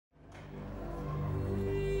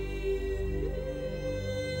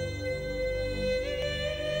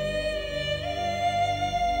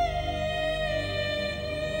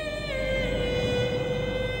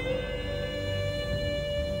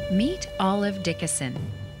Meet Olive Dickason,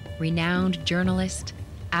 renowned journalist,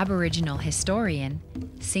 Aboriginal historian,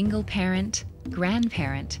 single parent,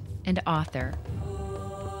 grandparent, and author.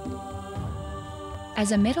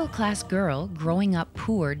 As a middle-class girl growing up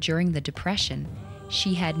poor during the Depression,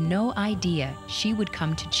 she had no idea she would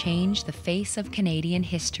come to change the face of Canadian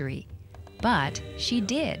history. But she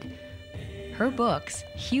did. Her books,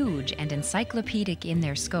 huge and encyclopedic in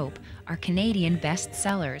their scope, are Canadian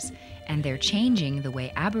bestsellers, and they're changing the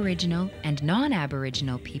way Aboriginal and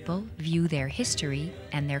non-Aboriginal people view their history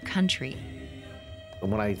and their country.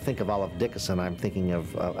 When I think of Olive Dickason, I'm thinking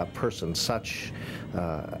of a person such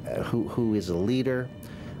who is a leader,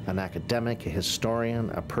 an academic, a historian,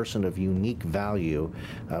 a person of unique value,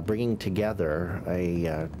 bringing together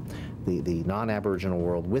the non-Aboriginal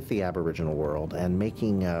world with the Aboriginal world and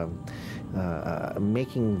making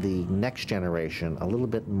the next generation a little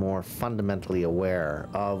bit more fundamentally aware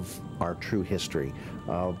of our true history,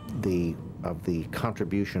 of the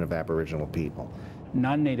contribution of Aboriginal people.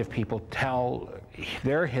 Non-Native people tell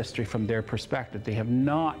their history from their perspective. They have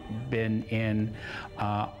not been in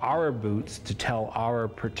our boots to tell our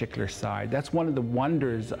particular side. That's one of the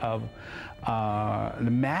wonders of the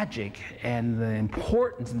magic and the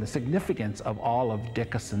importance and the significance of all of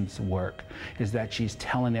Dickason's work, is that she's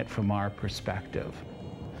telling it from our perspective.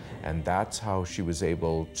 And that's how she was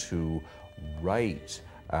able to write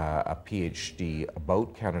a PhD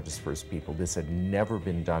about Canada's First People. This had never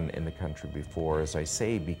been done in the country before, as I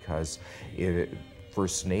say, because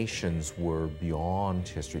First Nations were beyond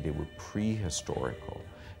history, they were prehistorical,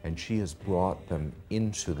 and she has brought them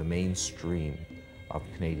into the mainstream of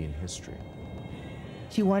Canadian history.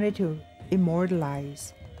 She wanted to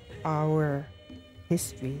immortalize our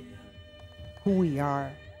history, who we are,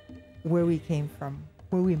 where we came from,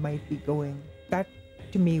 where we might be going. That,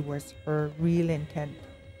 to me, was her real intent.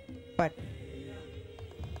 But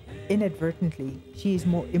inadvertently, she is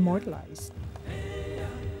more immortalized.